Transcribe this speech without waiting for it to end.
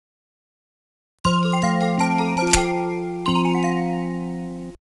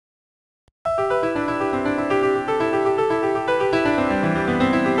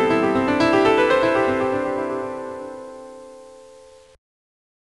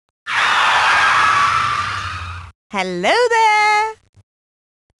Hello there!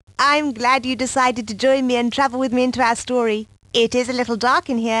 I'm glad you decided to join me and travel with me into our story. It is a little dark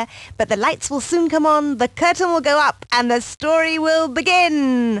in here, but the lights will soon come on, the curtain will go up, and the story will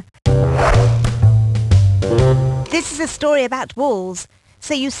begin! This is a story about walls.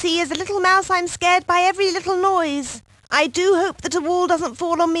 So you see, as a little mouse, I'm scared by every little noise. I do hope that a wall doesn't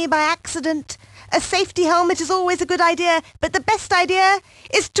fall on me by accident. A safety helmet is always a good idea, but the best idea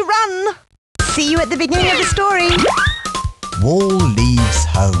is to run! See you at the beginning of the story. Wall Leaves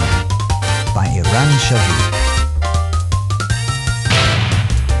Home by Makh-Shevet.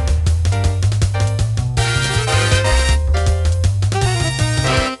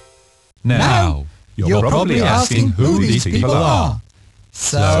 Now, you're probably asking who these people are.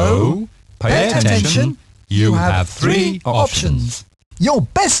 So, pay attention. You have three options. Your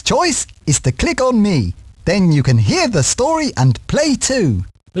best choice is to click on me. Then you can hear the story and play too.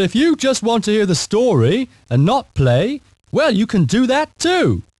 But if you just want to hear the story and not play, well, you can do that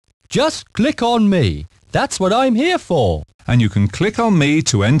too. Just click on me. That's what I'm here for. And you can click on me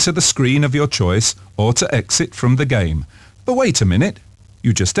to enter the screen of your choice or to exit from the game. But wait a minute.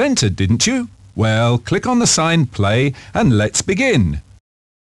 You just entered, didn't you? Well, click on the sign play and let's begin.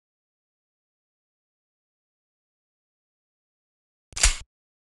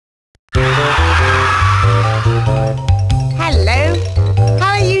 Hello,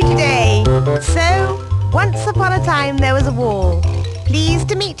 how are you today? So, once upon a time there was a wall. Pleased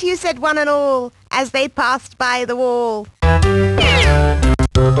to meet you, said one and all, as they passed by the wall.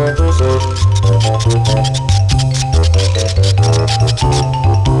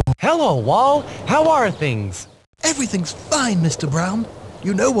 Hello, Wall. How are things? Everything's fine, Mr. Brown.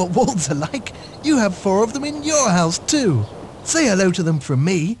 You know what walls are like. You have 4 of them in your house too. Say hello to them from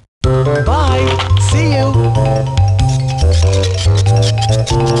me. Bye. See you.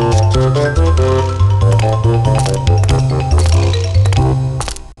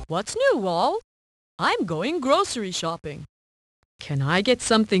 What's new, Wall? I'm going grocery shopping. Can I get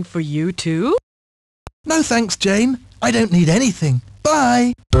something for you too? No thanks, Jane. I don't need anything.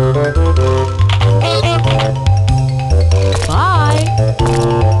 Bye. Bye.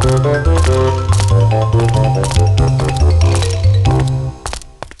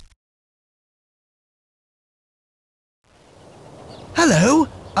 Hello,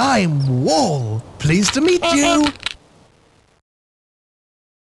 I'm Wall. Pleased to meet you.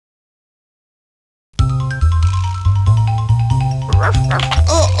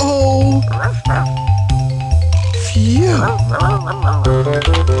 Uh-oh. Phew. Oh,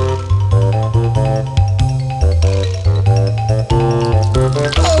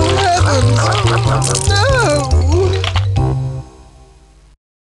 heavens! No!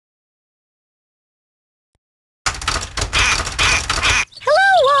 Hello,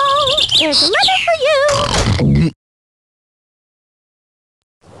 Wall! There's a letter for you!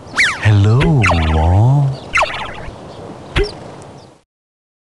 Hello, Wall.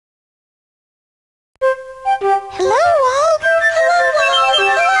 Hello, Wall!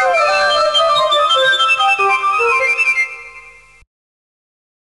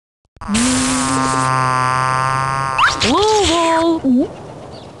 Hello, Wall.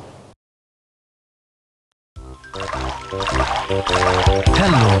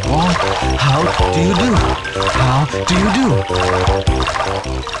 Hello, Wall. How do you do? How do you do?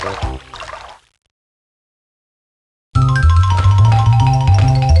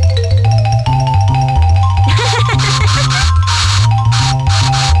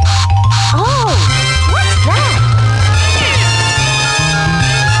 Oh, what's that?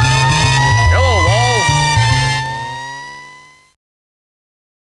 Hello, Wall.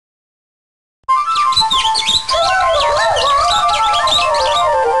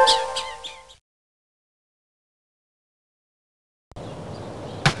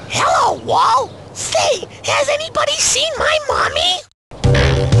 Hello, Wall. Say, has anybody seen my mommy?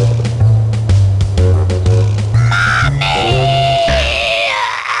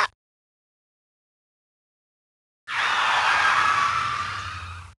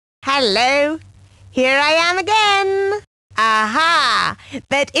 Hello, here I am again. Aha!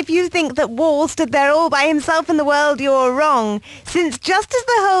 But if you think that Wall stood there all by himself in the world, you're wrong, since just as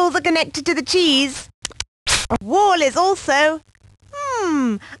the holes are connected to the cheese, Wall is also...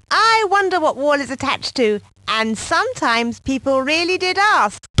 I wonder what Wall is attached to, and sometimes people really did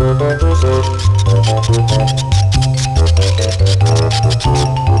ask.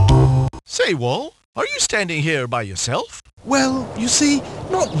 Say, Wall, are you standing here by yourself? Well, you see,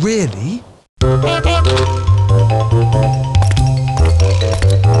 not really.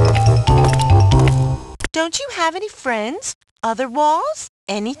 Don't you have any friends? Other walls?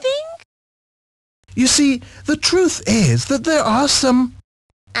 Anything? You see, the truth is that there are some...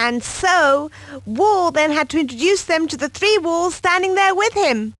 And so, Wall then had to introduce them to the 3 walls standing there with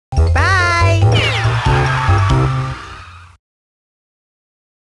him. Bye!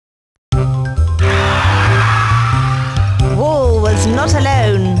 Wall was not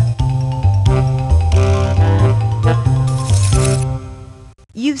alone.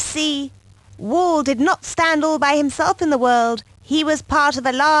 You see, Wall did not stand all by himself in the world. He was part of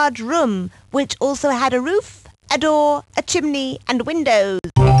a large room, which also had a roof, a door, a chimney, and windows.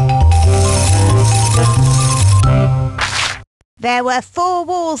 There were 4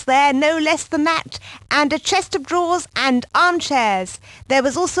 walls there, no less than that, and a chest of drawers and armchairs. There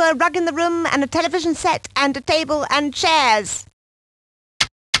was also a rug in the room and a television set and a table and chairs.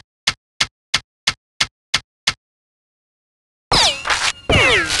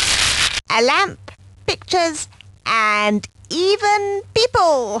 A lamp, pictures, and even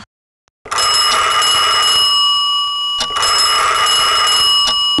people.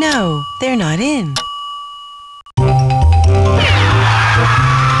 No, they're not in.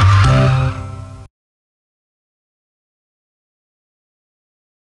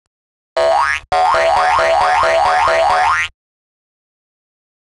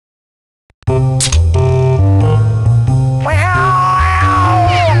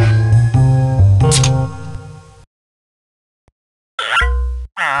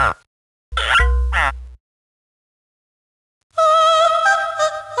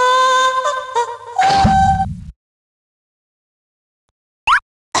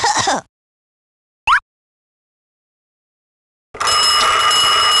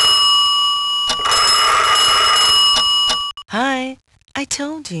 Hi, I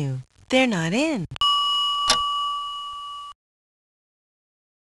told you, they're not in.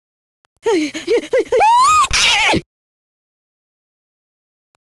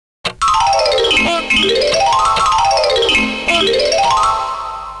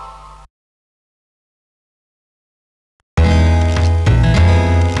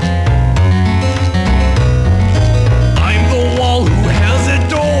 I'm the wall who has a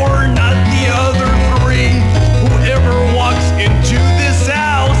door, not the other 3. Whoever walks into this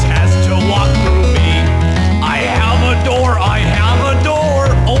house has to walk through me. I have a door,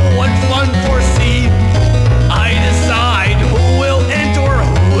 oh what fun for see. I decide who will enter,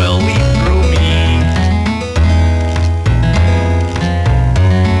 who will leave through me.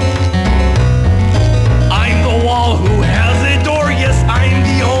 I'm the wall who has a door, yes I'm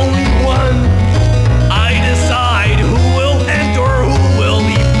the only one. I decide who will enter, who will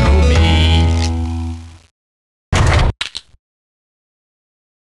leave through me.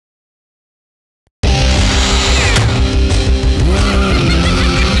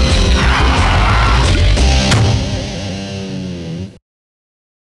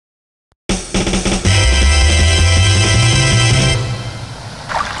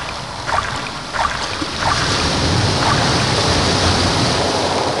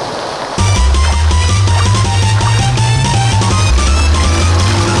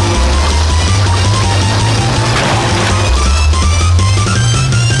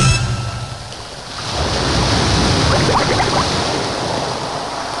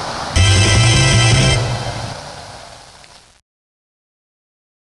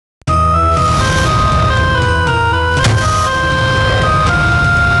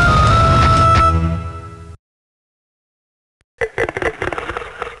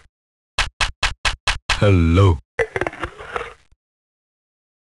 Hello.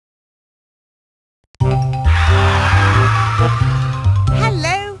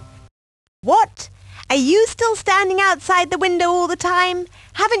 Hello? What? Are you still standing outside the window all the time?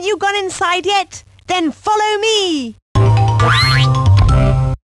 Haven't you gone inside yet? Then follow me!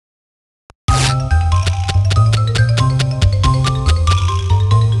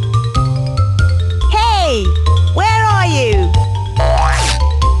 Hey! Where are you?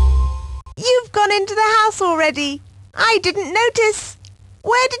 You've gone into the house already. I didn't notice.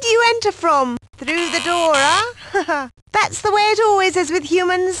 Where did you enter from? Through the door, huh? That's the way it always is with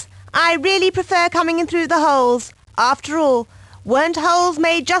humans. I really prefer coming in through the holes. After all, weren't holes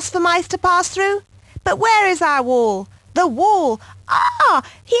made just for mice to pass through? But where is our wall? The wall! Ah!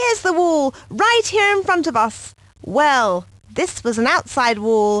 Here's the wall, right here in front of us. Well, this was an outside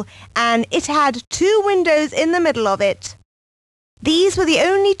wall, and it had 2 windows in the middle of it. These were the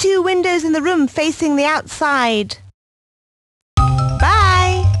only 2 windows in the room facing the outside.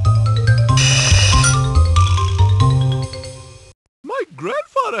 Bye! My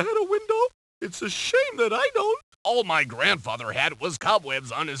grandfather had a window. It's a shame that I don't. All my grandfather had was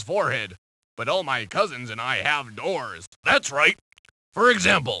cobwebs on his forehead. But all my cousins and I have doors. That's right. For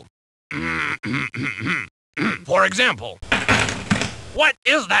example, For example, what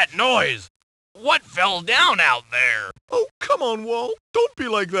is that noise? What fell down out there? Oh, come on, Wall. Don't be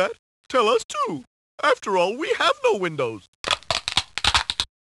like that. Tell us too. After all, we have no windows.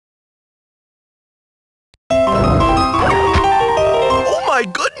 Oh my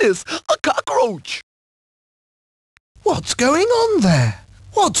goodness! A cockroach! What's going on there?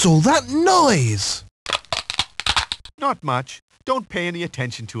 What's all that noise? Not much. Don't pay any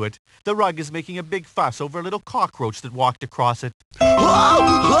attention to it. The rug is making a big fuss over a little cockroach that walked across it. A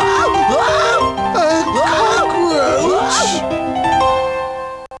cockroach?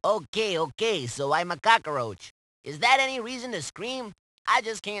 Okay, so I'm a cockroach. Is that any reason to scream? I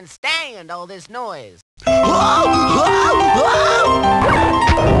just can't stand all this noise.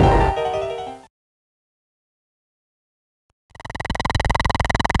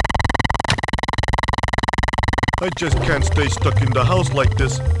 I just can't stay stuck in the house like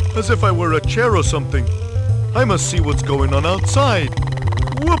this, as if I were a chair or something. I must see what's going on outside.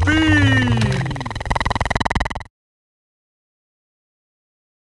 Whoopee!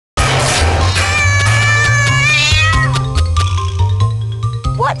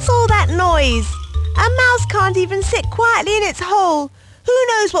 What's all that noise? A mouse can't even sit quietly in its hole. Who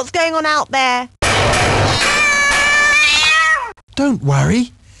knows what's going on out there? Don't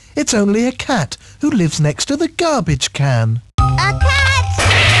worry. It's only a cat who lives next to the garbage can. A cat!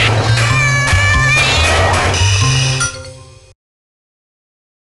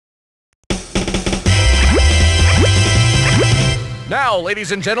 Now,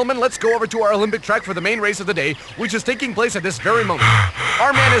 ladies and gentlemen, let's go over to our Olympic track for the main race of the day, which is taking place at this very moment.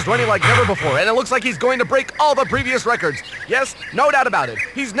 Our man is running like never before, and it looks like he's going to break all the previous records. Yes, no doubt about it.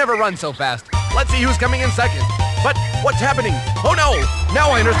 He's never run so fast. Let's see who's coming in second. But what's happening? Oh no! Now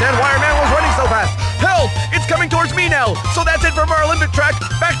I understand why our man was running so fast. Help! It's coming towards me now. So that's it from our Olympic track.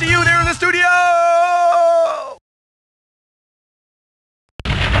 Back to you there in the studio!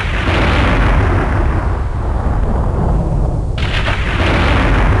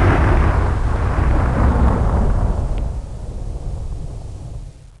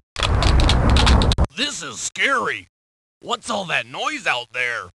 This is scary. What's all that noise out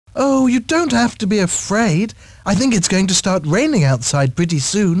there? Oh, you don't have to be afraid. I think it's going to start raining outside pretty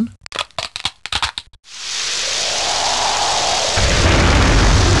soon.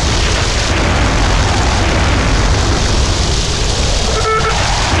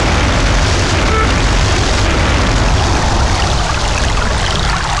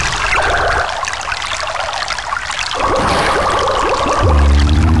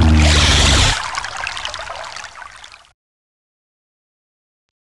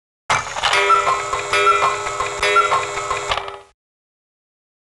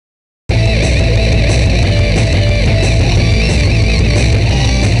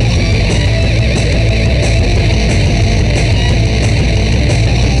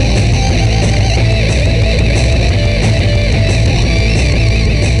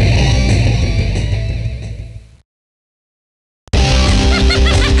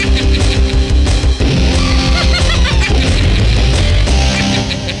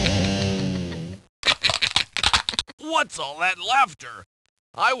 What's all that laughter?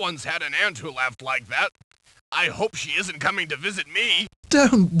 I once had an aunt who laughed like that. I hope she isn't coming to visit me.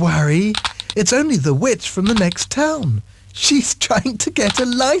 Don't worry. It's only the witch from the next town. She's trying to get a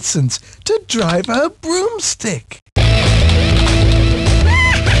license to drive her broomstick.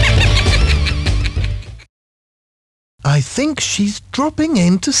 I think she's dropping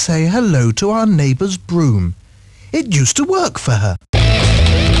in to say hello to our neighbour's broom. It used to work for her.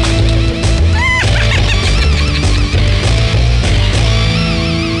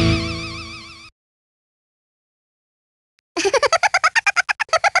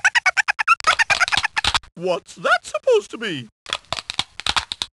 What's that supposed to be?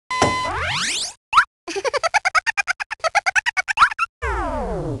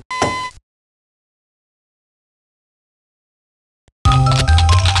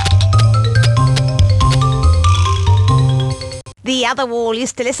 The other Wall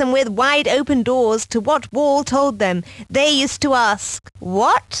used to listen with wide open doors to what Wall told them. They used to ask,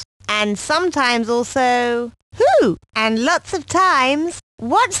 what? And sometimes also, who? And lots of times,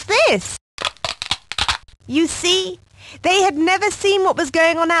 what's this? You see, they had never seen what was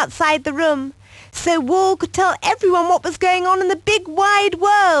going on outside the room, so Wall could tell everyone what was going on in the big wide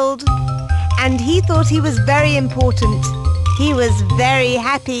world. And he thought he was very important. He was very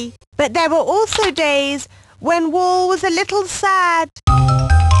happy. But there were also days when Wall was a little sad.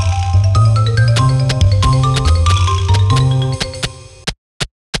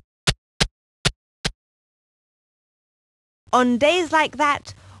 On days like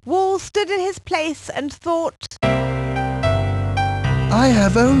that, Wall stood in his place and thought, I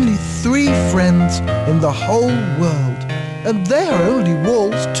have only 3 friends in the whole world, and they are only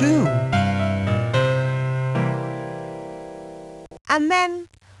walls too. And then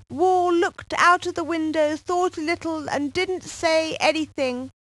Wall looked out of the window, thought a little, and didn't say anything.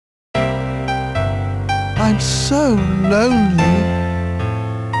 I'm so lonely.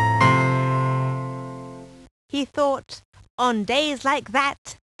 He thought, on days like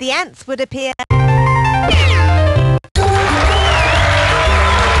that, the ants would appear.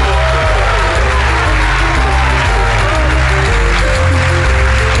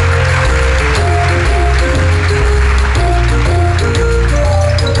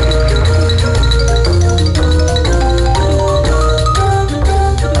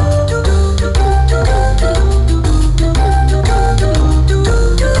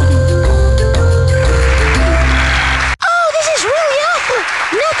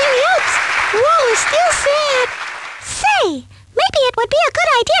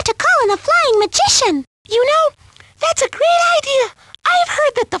 Magician. You know, that's a great idea. I've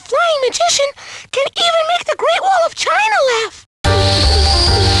heard that the flying magician can even make the Great Wall of China laugh.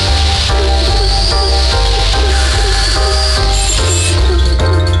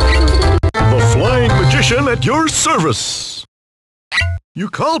 The flying magician at your service. You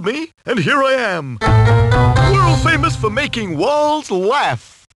called me, and here I am. World famous for making walls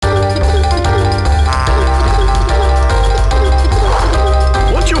laugh.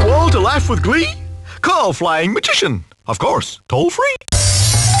 Want your wall to laugh with glee? Call Flying Magician. Of course, toll free.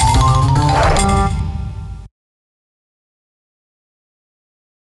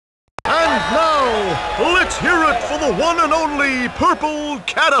 And now, let's hear it for the one and only Purple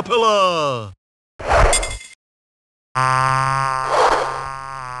Caterpillar.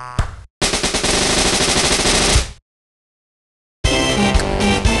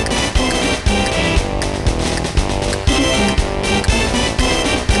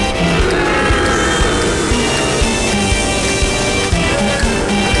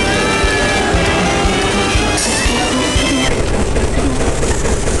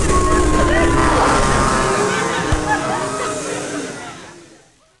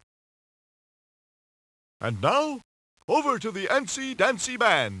 And now, over to the Antsy Dancy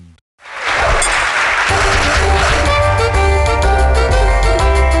Band.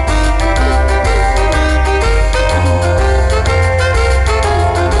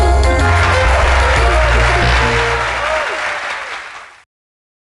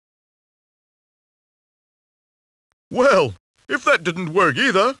 Well, if that didn't work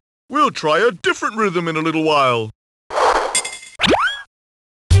either, we'll try a different rhythm in a little while.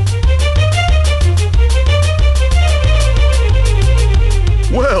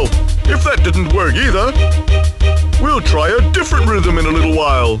 Well, if that didn't work either, we'll try a different rhythm in a little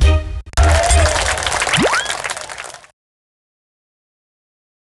while.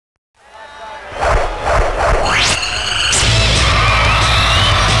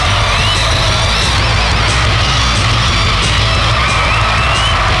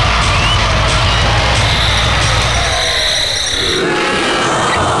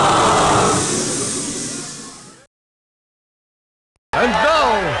 And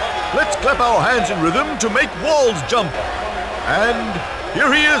now, let's clap our hands in rhythm to make walls jump. And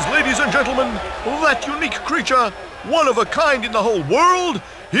here he is, ladies and gentlemen, that unique creature, one of a kind in the whole world.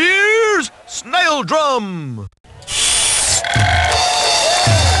 Here's Snail Drum.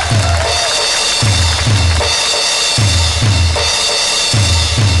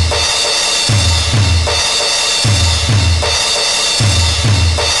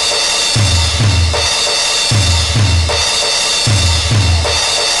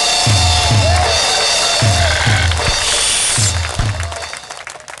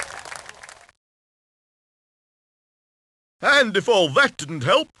 And if all that didn't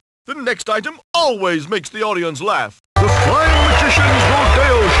help, the next item always makes the audience laugh. The Flying Magician's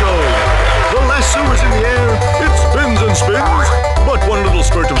Rodeo Show. The lasso is in the air, it spins and spins, but one little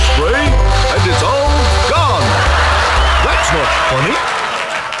spurt of spray, and it's all gone. That's not funny.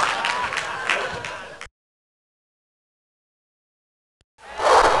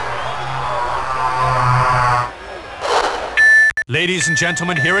 Ladies and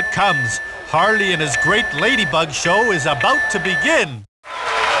gentlemen, here it comes. Harley and his great ladybug show is about to begin.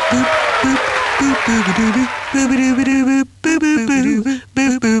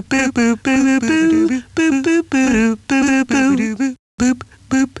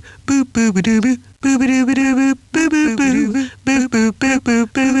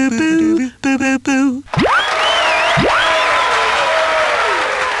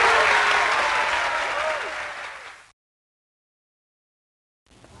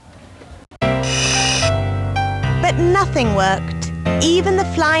 But nothing worked. Even the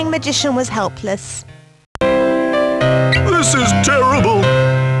flying magician was helpless. This is terrible.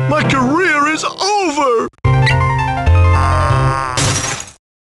 My career is over.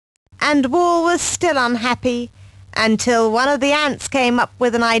 And Wall was still unhappy until one of the ants came up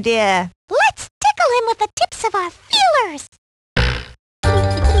with an idea. Let's tickle him with the tips of our feelers.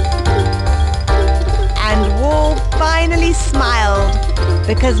 And Wall finally smiled,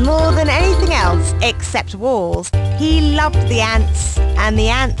 because more than anything else, except Walls, he loved the ants, and the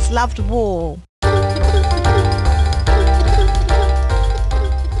ants loved Wall.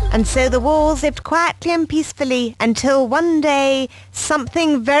 And so the Walls lived quietly and peacefully until one day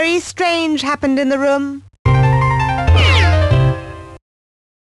something very strange happened in the room.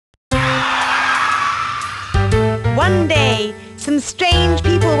 One day, some strange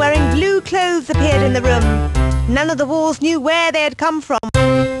people wearing blue clothes appeared in the room. None of the Walls knew where they had come from.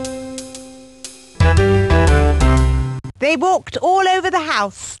 They walked all over the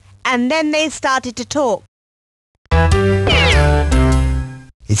house, and then they started to talk.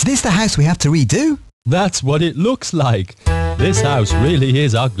 Is this the house we have to redo? That's what it looks like. This house really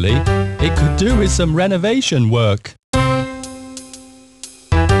is ugly. It could do with some renovation work.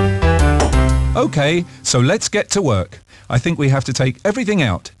 OK, so let's get to work. I think we have to take everything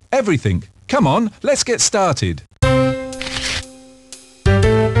out. Everything. Come on, let's get started.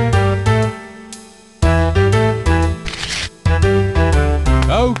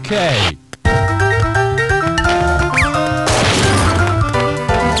 OK.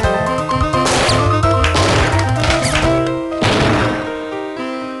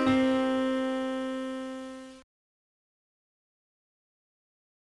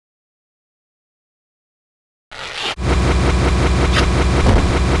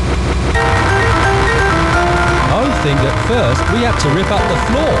 I think at first we had to rip up the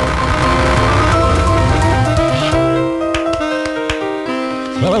floor.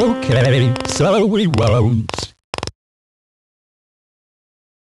 Okay, so we won't.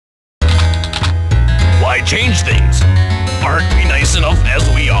 Why change things? Aren't we nice enough as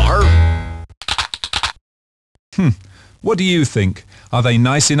we are? What do you think? Are they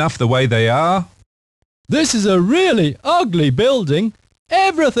nice enough the way they are? This is a really ugly building.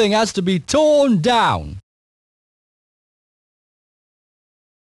 Everything has to be torn down.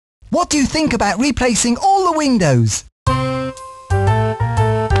 What do you think about replacing all the windows?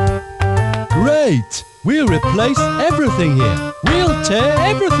 Great! We'll replace everything here. We'll tear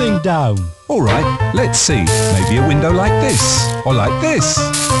everything down. All right, let's see. Maybe a window like this, or like this,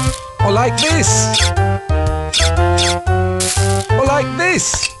 or like this, or like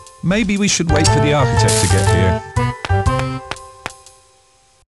this. Maybe we should wait for the architect to get here.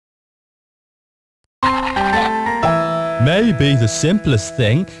 Maybe the simplest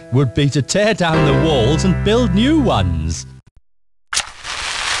thing would be to tear down the walls and build new ones.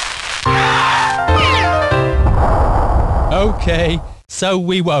 Okay, so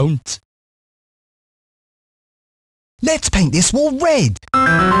we won't. Let's paint this wall red.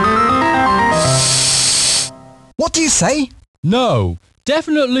 What do you say? No,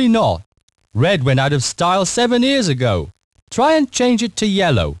 definitely not. Red went out of style 7 years ago. Try and change it to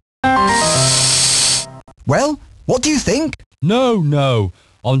yellow. Well, what do you think? No.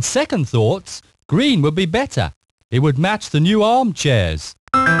 On second thoughts, green would be better. It would match the new armchairs.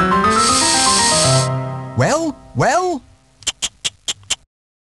 Well?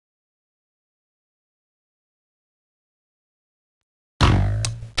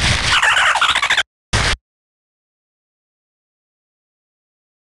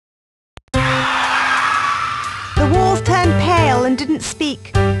 The Walls turned pale and didn't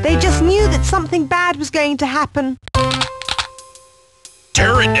speak. They just knew that something bad was going to happen.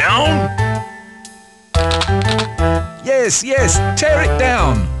 Tear it down? Yes, tear it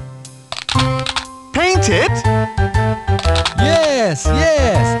down. Paint it? Yes,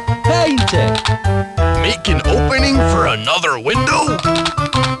 paint it. Make an opening for another window?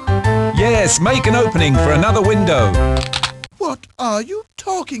 Yes, make an opening for another window. What are you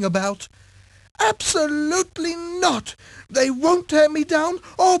talking about? Absolutely not! They won't tear me down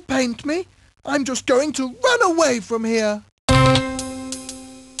or paint me. I'm just going to run away from here.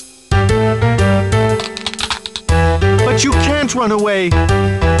 But you can't run away.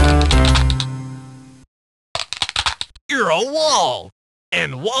 You're a wall,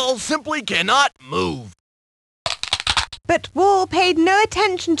 and walls simply cannot move. But Wall paid no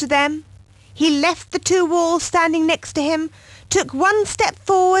attention to them. He left the two walls standing next to him, took one step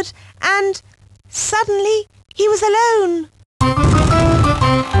forward, and suddenly he was alone.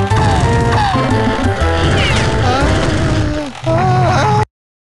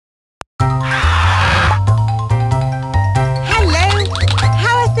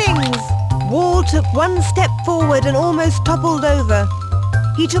 forward and almost toppled over.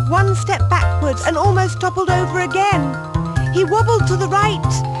 He took one step backwards and almost toppled over again. He wobbled to the right,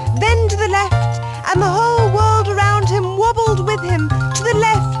 then to the left, and the whole world around him wobbled with him to the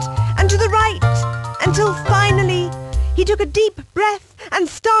left and to the right, until finally he took a deep breath and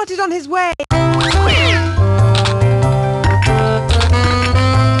started on his way.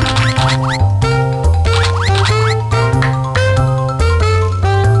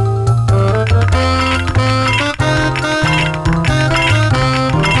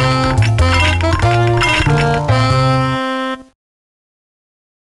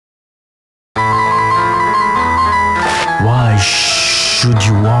 Why should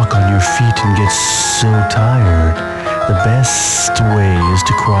you walk on your feet and get so tired? The best way is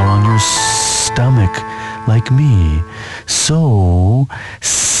to crawl on your stomach like me. So,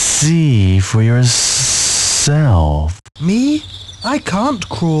 see for yourself. Me? I can't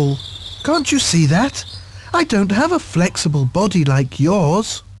crawl. Can't you see that? I don't have a flexible body like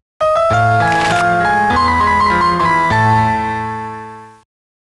yours.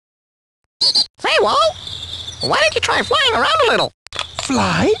 Say, Wall, why don't you try flying around a little?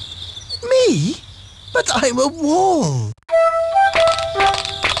 Fly? Me? But I'm a wall.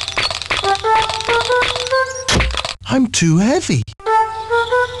 I'm too heavy.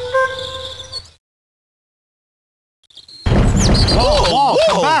 Wall,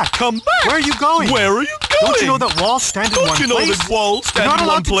 come back! Come back! Where are you going? Where are you going? Don't you know that walls stand in one Don't you know place? that walls stand You're not in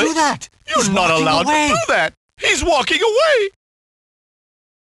allowed one to place? do that. You're He's not walking allowed away. to do that. He's walking away.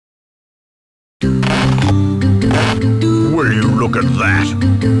 Will you look at that?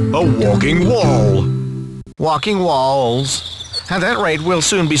 A walking wall. Walking walls. At that rate, we'll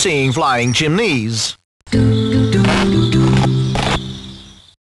soon be seeing flying chimneys.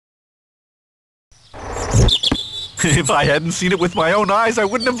 If I hadn't seen it with my own eyes, I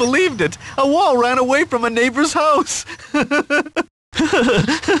wouldn't have believed it. A wall ran away from a neighbor's house.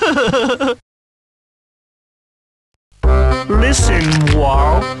 Listen,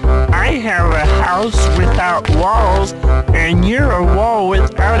 Wall, I have a house without walls, and you're a wall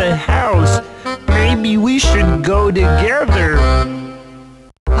without a house. Maybe we should go together.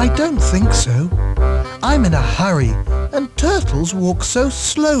 I don't think so. I'm in a hurry, and turtles walk so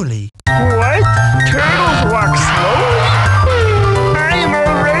slowly. What? Turtles walk slowly? I'm a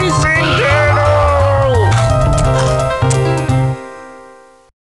racing turtle!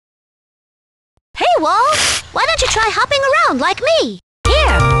 Hey, Wall, why don't you try hopping around like me?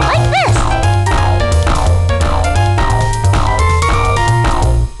 Here, like this.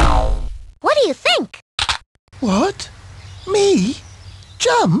 What do you think? What? Me?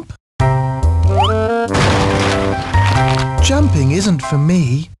 Jump? Jumping isn't for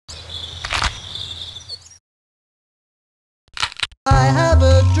me. I have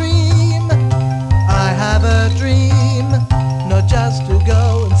a dream. I have a dream. Not just to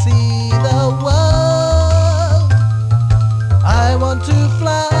go and see the world. I want to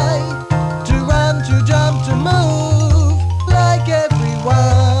fly, to run, to jump, to move like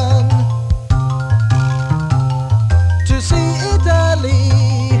everyone. To see Italy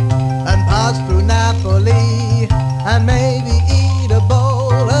and pass through Napoli and maybe eat a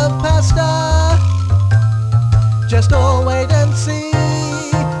bowl of pasta. Just all wait and see,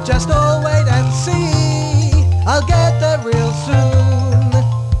 just all wait and see. I'll get there real soon.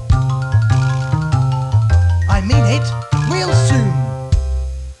 I mean it, real soon.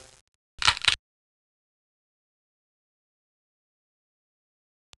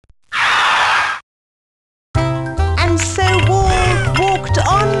 And so Wall walked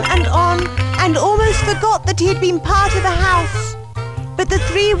on and almost forgot that he had been part of the house. But the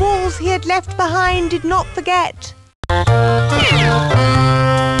 3 walls he had left behind did not forget.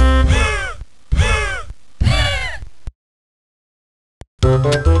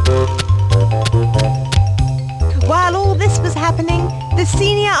 While all this was happening, the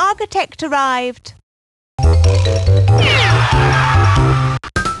senior architect arrived.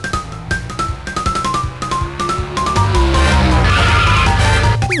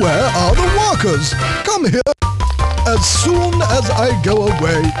 Where are the workers? Come here. As soon as I go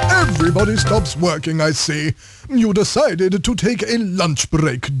away, everybody stops working, I see. You decided to take a lunch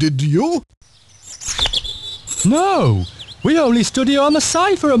break, did you? No, we only stood here on the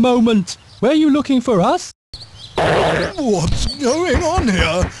side for a moment. Were you looking for us? What's going on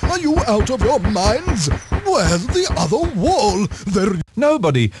here? Are you out of your minds? Where's the other wall?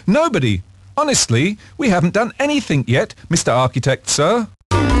 Nobody. Honestly, we haven't done anything yet, Mr. Architect, sir.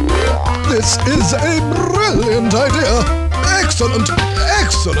 This is a brilliant idea. Excellent.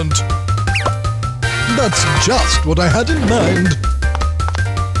 That's just what I had in mind.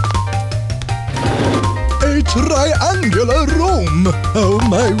 A triangular room. Oh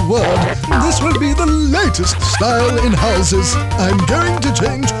my word, this will be the latest style in houses. I'm going to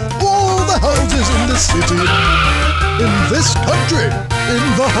change all the houses in the city, in this country, in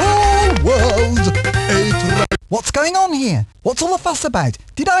the whole world. What's going on here? What's all the fuss about?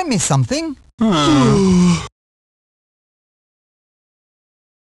 Did I miss something? A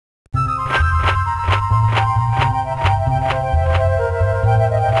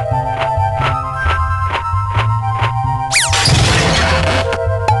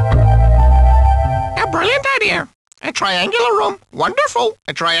brilliant idea. A triangular room. Wonderful.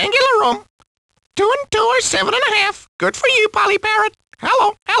 A triangular room. 2 and 2 are 7.5. Good for you, Polly Parrot.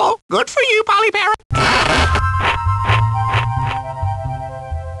 Hello, hello. Good for you, Polly Parrot.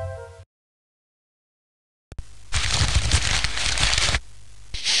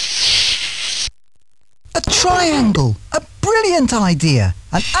 A triangle! A brilliant idea!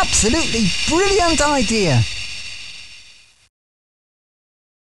 An absolutely brilliant idea!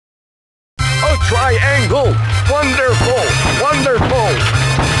 A triangle! Wonderful! Wonderful!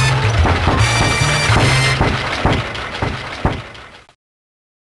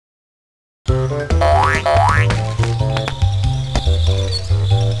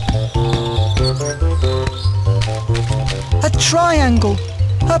 A triangle!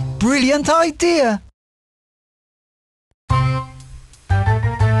 A brilliant idea!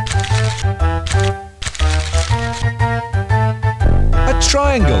 A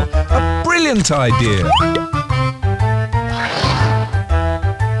triangle. A brilliant idea.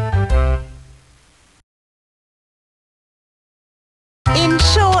 In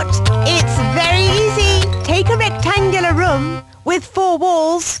short, it's very easy. Take a rectangular room with 4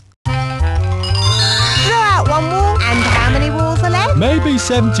 walls. Throw out 1 wall, and how many walls are left? Maybe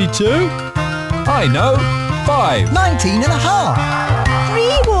 72? I know. 5. 19 and a half.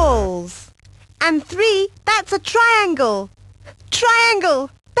 3 walls. And 3, that's a triangle.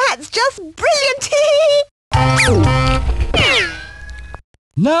 Triangle! That's just brilliant!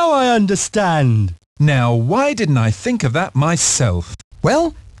 Now I understand. Now, why didn't I think of that myself?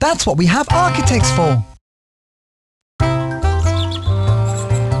 Well, that's what we have architects for.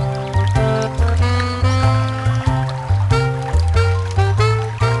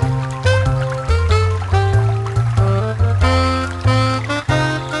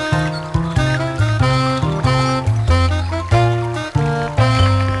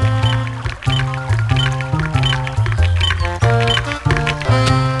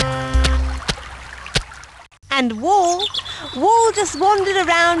 And Wall just wandered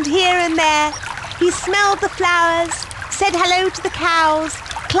around here and there. He smelled the flowers, said hello to the cows,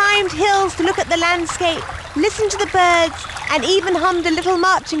 climbed hills to look at the landscape, listened to the birds, and even hummed a little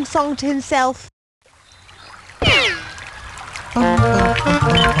marching song to himself.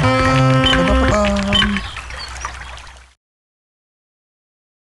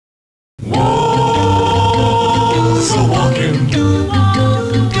 Walls are walking,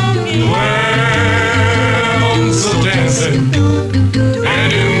 lambs are dancing,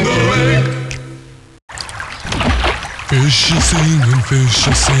 and in the lake, fish are singing, fish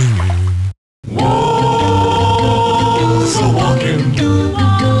are singing. Walls are walking,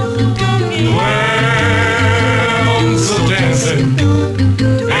 lambs are dancing,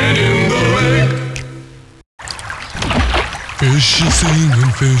 and in the lake, fish are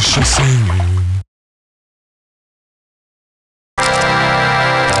singing, fish are singing.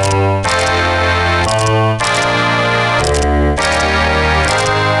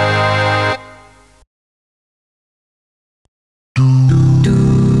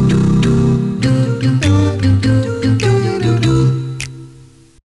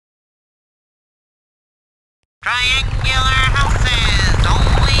 Triangular houses,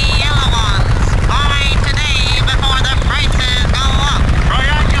 only yellow ones. Buy today before the prices go up.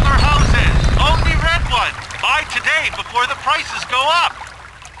 Triangular houses, only red ones. Buy today before the prices go up.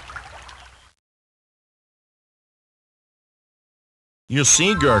 You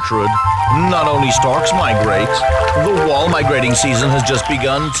see, Gertrude, not only storks migrate, the wall migrating season has just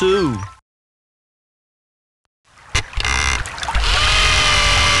begun too.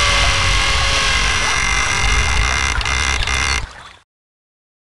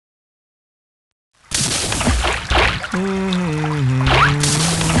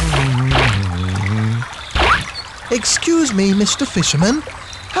 Excuse me, Mr. Fisherman.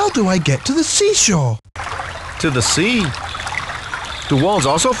 How do I get to the seashore? To the sea? Do walls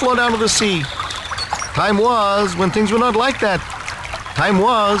also flow down to the sea? Time was when things were not like that. Time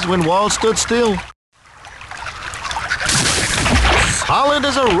was when walls stood still. Solid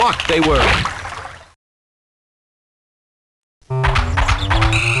as a rock they were.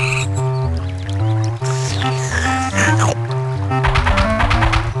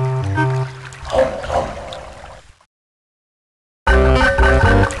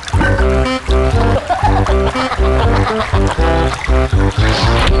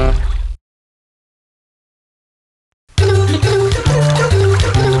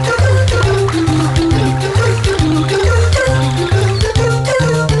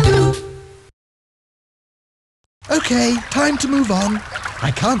 Okay, time to move on.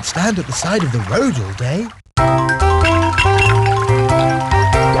 I can't stand at the side of the road all day.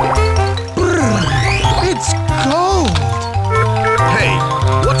 Brrr, it's cold! Hey,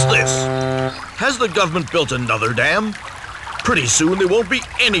 what's this? Has the government built another dam? Pretty soon there won't be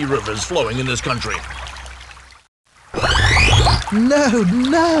any rivers flowing in this country.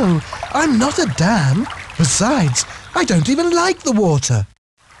 No, I'm not a dam. Besides, I don't even like the water.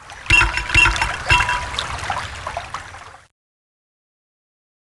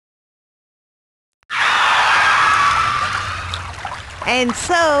 And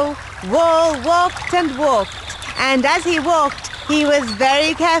so, Wall walked and walked, and as he walked, he was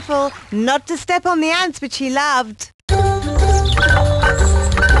very careful not to step on the ants which he loved.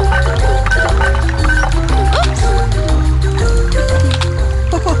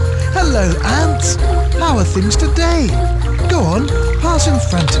 Hello, ants. How are things today? Go on, pass in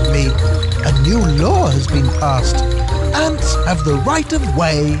front of me. A new law has been passed. Ants have the right of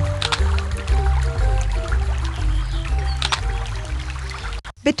way.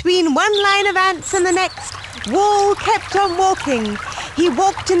 Between one line of ants and the next, Wall kept on walking. He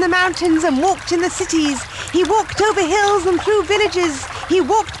walked in the mountains and walked in the cities. He walked over hills and through villages. He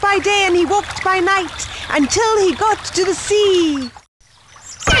walked by day and he walked by night until he got to the sea.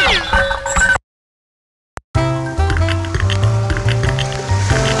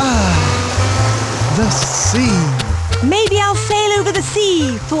 The sea. Maybe I'll sail over the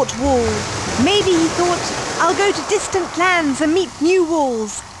sea, thought Wall. Maybe, he thought, I'll go to distant lands and meet new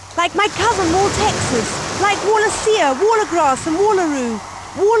walls. Like my cousin Wall Texas, like Wallacea, Wallagrass and Wallaroo,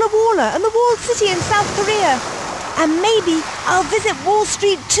 Walla and the Walled City in South Korea. And maybe I'll visit Wall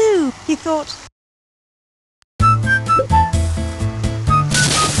Street too, he thought.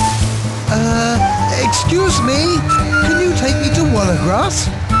 Excuse me, can you take me to Wallagrass?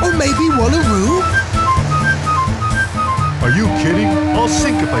 Or maybe Wallaroo? Are you kidding? I'll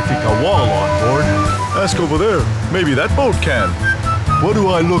sink if I take a wall on board. Ask over there. Maybe that boat can. What do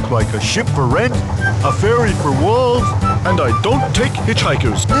I look like? A ship for rent? A ferry for walls? And I don't take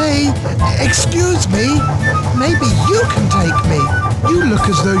hitchhikers. Hey, excuse me. Maybe you can take me. You look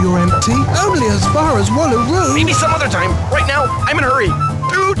as though you're empty. Only as far as Wallaroo. Maybe some other time. Right now, I'm in a hurry.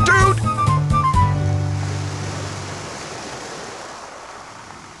 Toot, toot!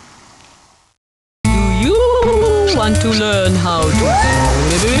 Want to learn how to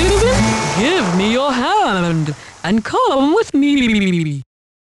swim? Give me your hand and come with me. You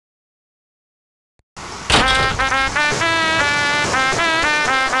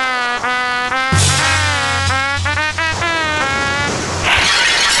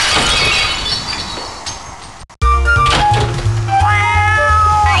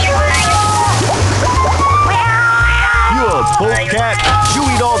old polecat! You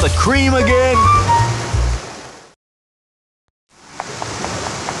eat all the cream again?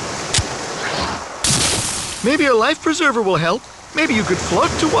 Maybe a life preserver will help. Maybe you could float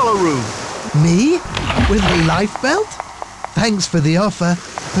to Wallaroo. Me? With a life belt? Thanks for the offer,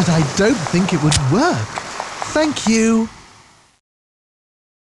 but I don't think it would work. Thank you.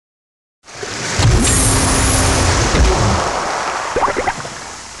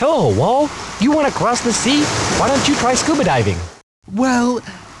 Hello, Wall. You want to cross the sea? Why don't you try scuba diving? Well,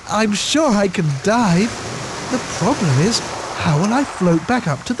 I'm sure I can dive. The problem is, how will I float back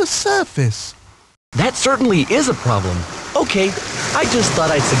up to the surface? That certainly is a problem. Okay, I just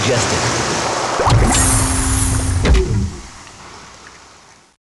thought I'd suggest it.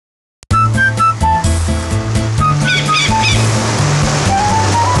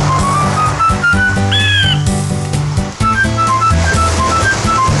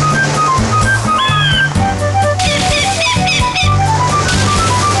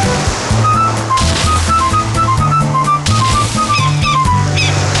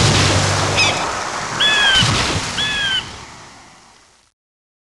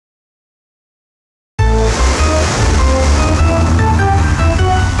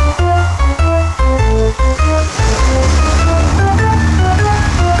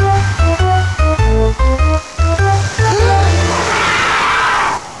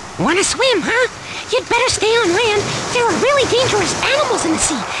 Want to swim, huh? You'd better stay on land. There are really dangerous animals in the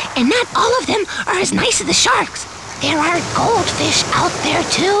sea, and not all of them are as nice as the sharks. There are goldfish out there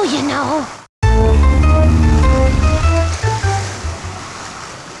too, you know.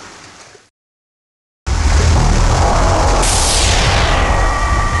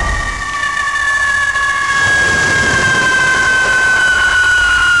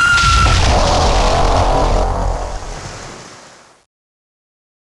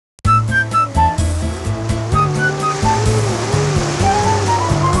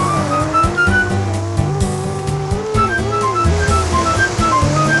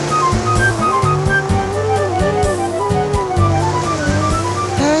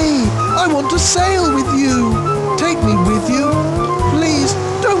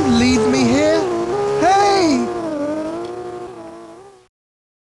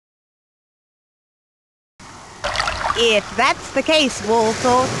 If that's the case, Wall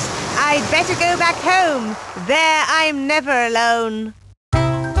thought, I'd better go back home. There I'm never alone.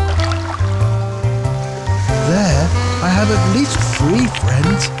 There, I have at least 3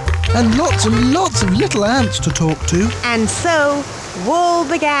 friends and lots of little ants to talk to. And so, Wall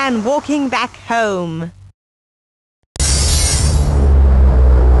began walking back home.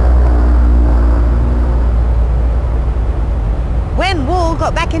 When Wall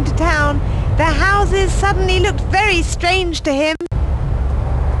got back into town, the houses suddenly looked very strange to him.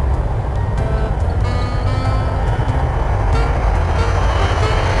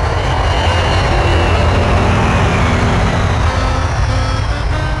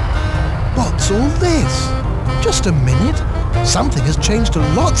 What's all this? Just a minute. Something has changed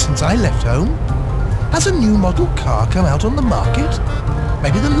a lot since I left home. Has a new model car come out on the market?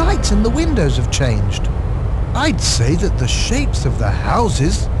 Maybe the lights in the windows have changed. I'd say that the shapes of the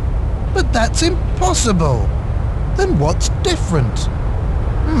houses, but that's impossible. Then what's different?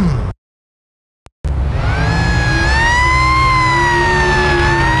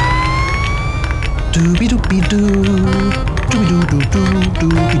 Doobie-doobie-doo, doobie-doo-doo-doo,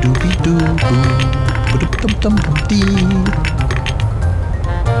 doobie-doobie-doo-doo, ba-dum-dum-dum-dum-dee.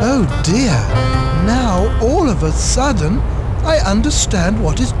 Oh dear, now all of a sudden I understand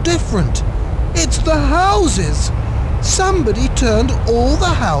what is different. It's the houses. Somebody turned all the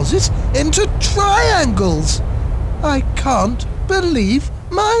houses into triangles. I can't believe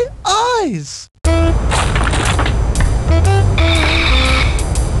my eyes.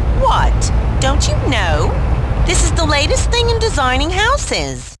 What? Don't you know? This is the latest thing in designing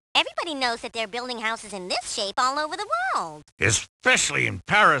houses. Everybody knows that they're building houses in this shape all over the world. Especially in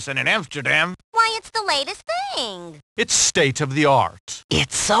Paris and in Amsterdam. Why, it's the latest thing. It's state of the art.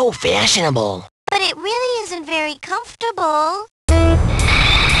 It's so fashionable. But it really isn't very comfortable.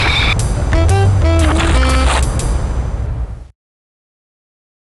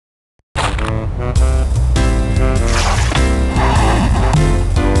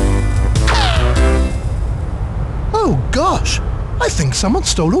 Oh gosh, I think someone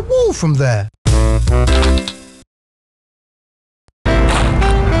stole a wall from there.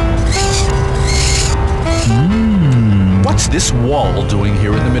 What's this wall doing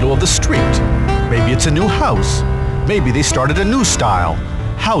here in the middle of the street? Maybe it's a new house. Maybe they started a new style.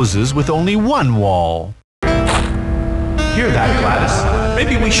 Houses with only one wall. Hear that, Gladys?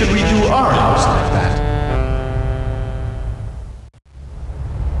 Maybe we should redo our house like that.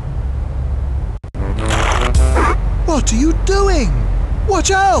 What are you doing?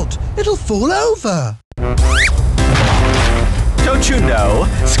 Watch out! It'll fall over! Don't you know,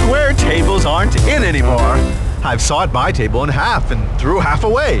 square tables aren't in anymore. I've sawed my table in half and threw half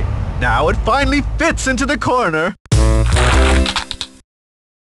away. Now it finally fits into the corner.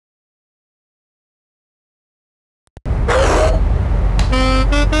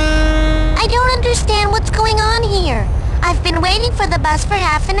 I don't understand what's going on here. I've been waiting for the bus for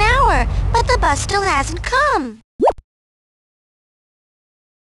half an hour, but the bus still hasn't come.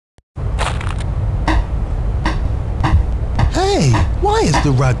 Hey, why is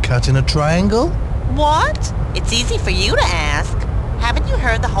the rug cut in a triangle? What? It's easy for you to ask. Haven't you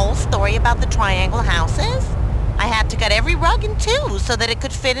heard the whole story about the triangle houses? I had to cut every rug in 2 so that it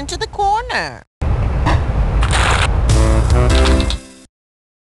could fit into the corner.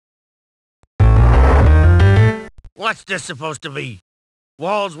 What's this supposed to be?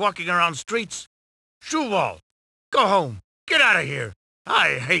 Walls walking around streets? Shoe wall. Go home. Get out of here.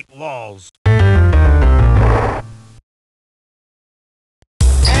 I hate walls.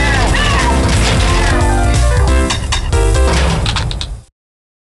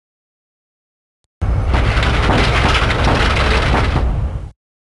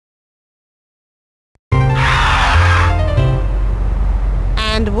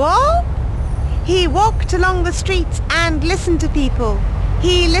 And Wall? He walked along the streets and listened to people.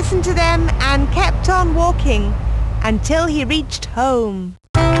 He listened to them and kept on walking until he reached home.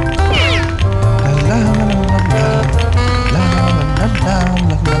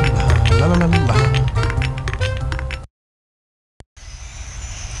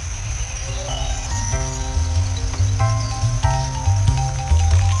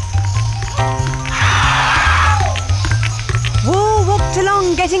 Wall walked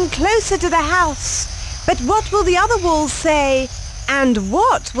along, getting closer to the house. But what will the other walls say? And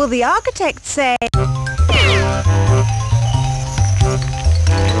what will the architect say?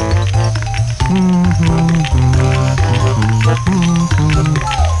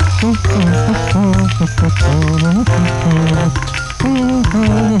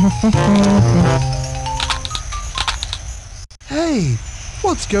 Hey,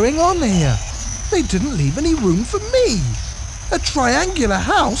 what's going on here? They didn't leave any room for me. A triangular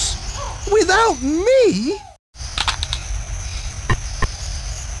house without me?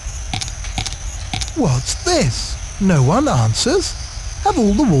 What's this? No one answers. Have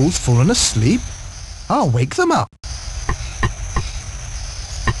all the walls fallen asleep? I'll wake them up.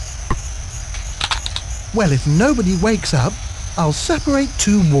 Well, if nobody wakes up, I'll separate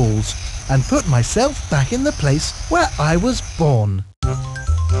two walls and put myself back in the place where I was born.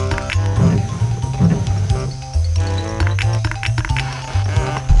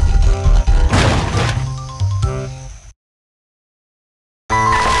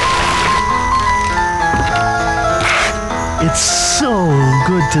 It's so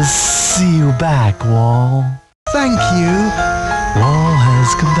good to see you back, Wall. Thank you. Wall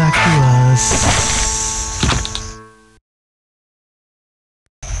has come back to us.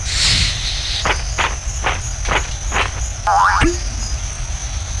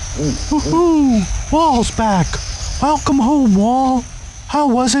 Woohoo! Wall's back. Welcome home, Wall. How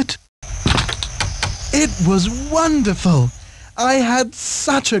was it? It was wonderful. I had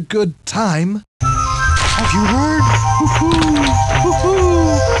such a good time. Have you heard? Woohoo!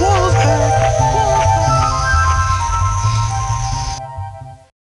 Woohoo! Wall's back!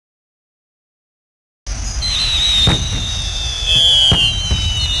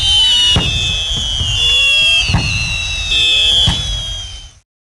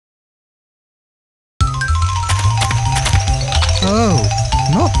 Oh,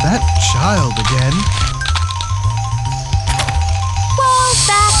 not that child again. Wall's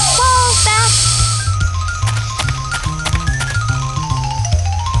back! Wall's back!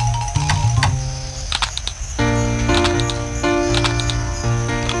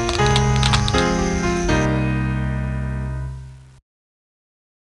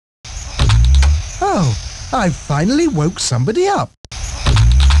 Oh, I finally woke somebody up.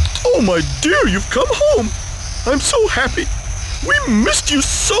 Oh, my dear, you've come home. I'm so happy. We missed you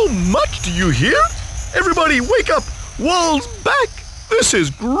so much, do you hear? Everybody, wake up. Wall's back. This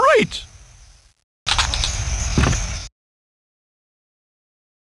is great.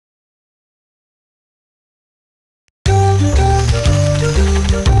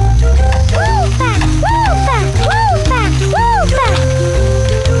 Wall's back! Wall's back! Wall's back! Wall's back!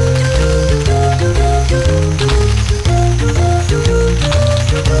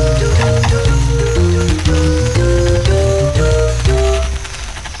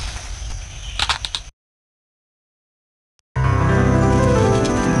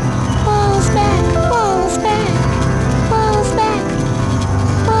 Wall's back! Wall's back! Wall's back!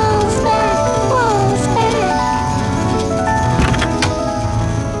 Wall's back! Wall's back!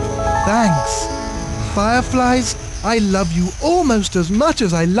 Thanks. Fireflies, I love you almost as much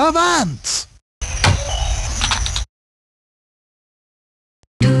as I love ants.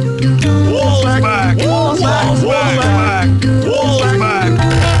 Wall's back. Wall's back. Wall's back. Wall's back.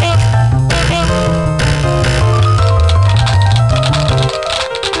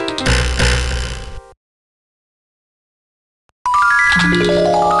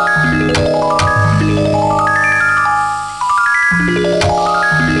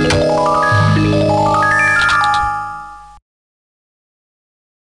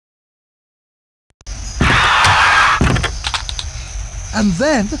 And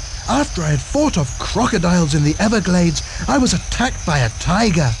then, after I had fought off crocodiles in the Everglades, I was attacked by a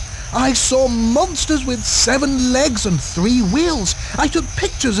tiger. I saw monsters with 7 legs and 3 wheels. I took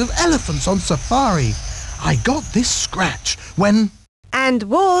pictures of elephants on safari. I got this scratch when... And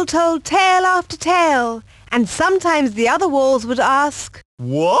Wall told tale after tale, and sometimes the other walls would ask,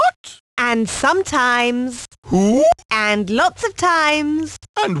 What? and sometimes, Who? and lots of times,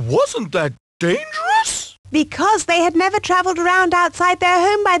 And wasn't that dangerous? because they had never travelled around outside their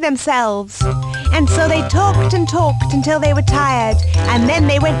home by themselves. And so they talked and talked until they were tired, and then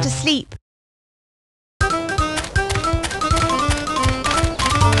they went to sleep.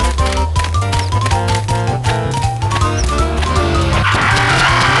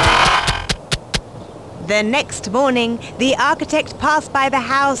 The next morning, the architect passed by the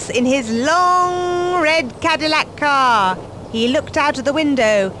house in his long red Cadillac car. He looked out of the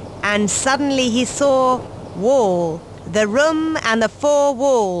window, and suddenly he saw Wall, the room and the 4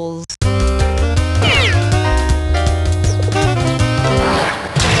 walls.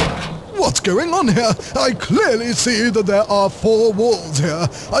 What's going on here? I clearly see that there are 4 walls here.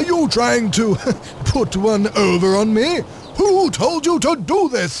 Are you trying to put one over on me? Who told you to do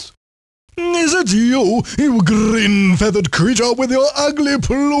this? Is it you, you green-feathered creature with your ugly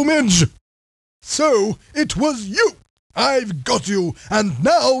plumage? So, it was you! I've got you, and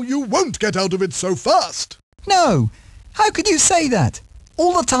now you won't get out of it so fast! No! How could you say that?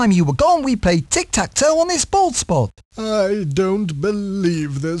 All the time you were gone, we played tic-tac-toe on this bald spot. I don't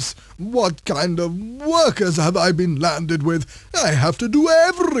believe this. What kind of workers have I been landed with? I have to do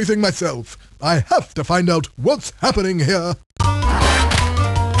everything myself. I have to find out what's happening here.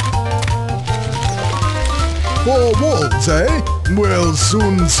 4 walls, eh? We'll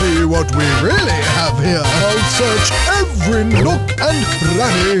soon see what we really have here. I'll search every nook and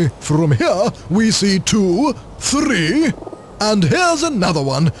cranny. From here, we see 2, 3, and here's another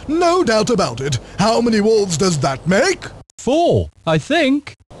one. No doubt about it. How many walls does that make? 4, I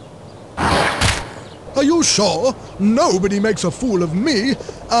think. Are you sure? Nobody makes a fool of me.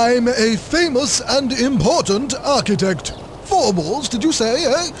 I'm a famous and important architect. 4 walls, did you say,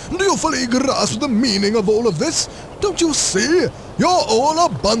 eh? Do you fully grasp the meaning of all of this? Don't you see? You're all a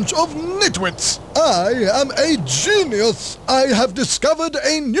bunch of nitwits. I am a genius. I have discovered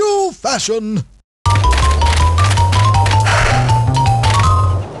a new fashion.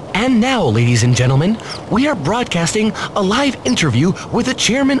 And now, ladies and gentlemen, we are broadcasting a live interview with the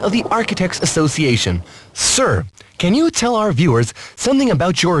chairman of the Architects Association. Sir, can you tell our viewers something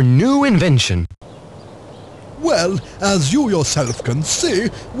about your new invention? Well, as you yourself can see,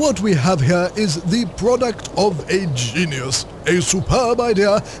 what we have here is the product of a genius. A superb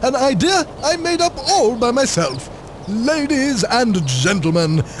idea, an idea I made up all by myself. Ladies and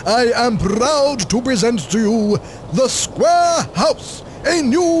gentlemen, I am proud to present to you the Square House. A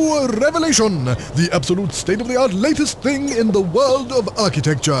new revelation, the absolute state-of-the-art latest thing in the world of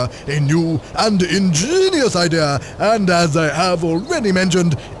architecture, a new and ingenious idea, and as I have already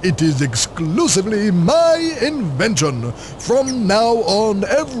mentioned, it is exclusively my invention. From now on,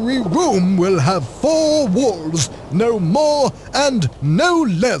 every room will have 4 walls, no more and no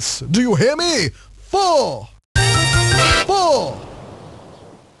less. Do you hear me? 4! 4!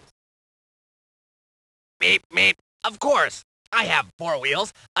 Meep, meep. Of course. I have 4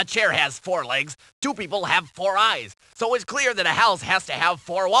 wheels, a chair has 4 legs, 2 people have 4 eyes. So it's clear that a house has to have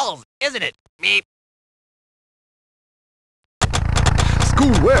 4 walls, isn't it? Meep.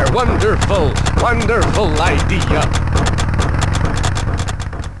 Square, wonderful, wonderful idea.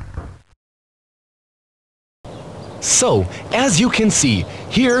 So, as you can see,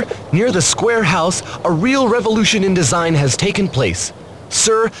 here, near the Square House, a real revolution in design has taken place.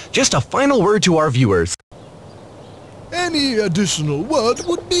 Sir, just a final word to our viewers. Any additional word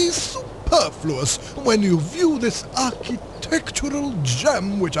would be superfluous when you view this architectural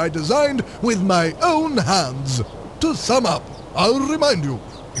gem which I designed with my own hands. To sum up, I'll remind you,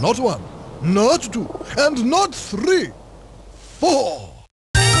 not 1, not 2, and not 3, 4.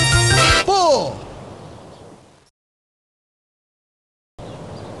 4!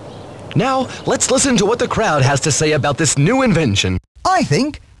 Now, let's listen to what the crowd has to say about this new invention. I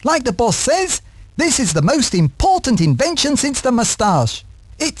think, like the boss says, this is the most important invention since the moustache.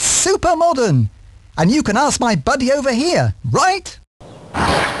 It's super modern. And you can ask my buddy over here, right?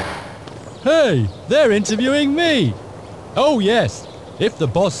 Hey, they're interviewing me. Oh yes, if the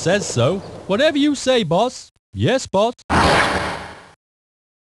boss says so. Whatever you say, boss. Yes, boss.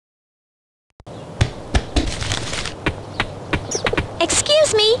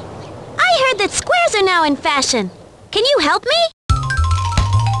 Excuse me. I heard that squares are now in fashion. Can you help me?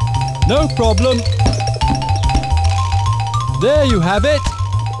 No problem. There you have it.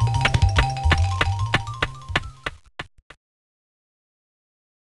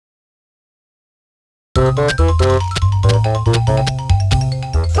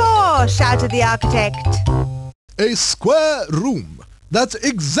 "4!" shouted the architect. A square room. That's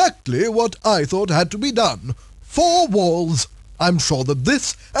exactly what I thought had to be done. 4 walls. I'm sure that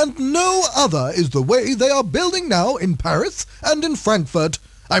this and no other is the way they are building now in Paris and in Frankfurt.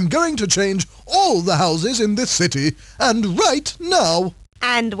 I'm going to change all the houses in this city, and right now.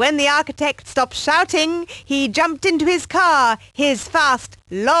 And when the architect stopped shouting, he jumped into his car, his fast,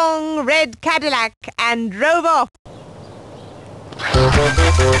 long red Cadillac, and drove off.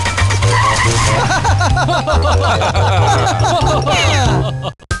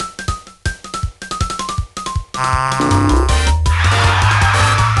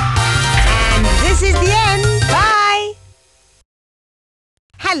 And this is the end. Bye.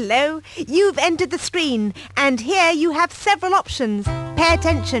 Hello, you've entered the screen, and here you have several options. Pay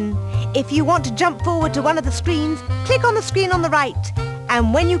attention. If you want to jump forward to one of the screens, click on the screen on the right.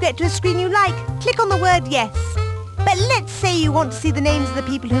 And when you get to a screen you like, click on the word yes. But let's say you want to see the names of the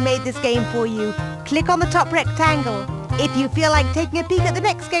people who made this game for you. Click on the top rectangle. If you feel like taking a peek at the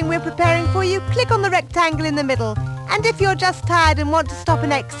next game we're preparing for you, click on the rectangle in the middle. And if you're just tired and want to stop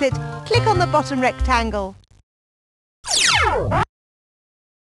and exit, click on the bottom rectangle.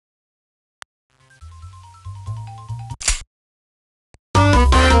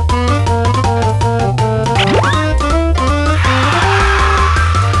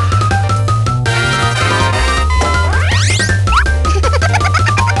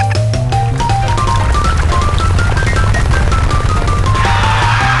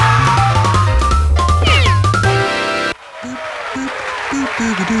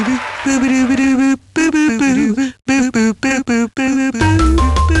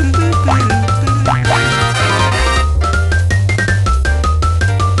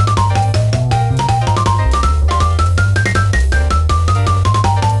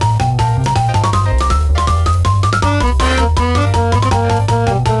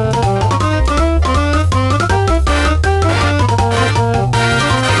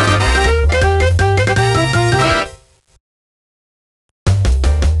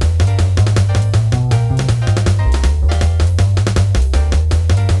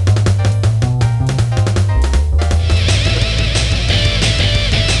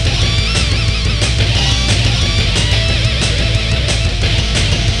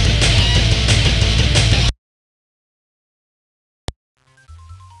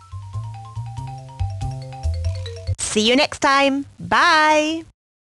 See you next time. Bye.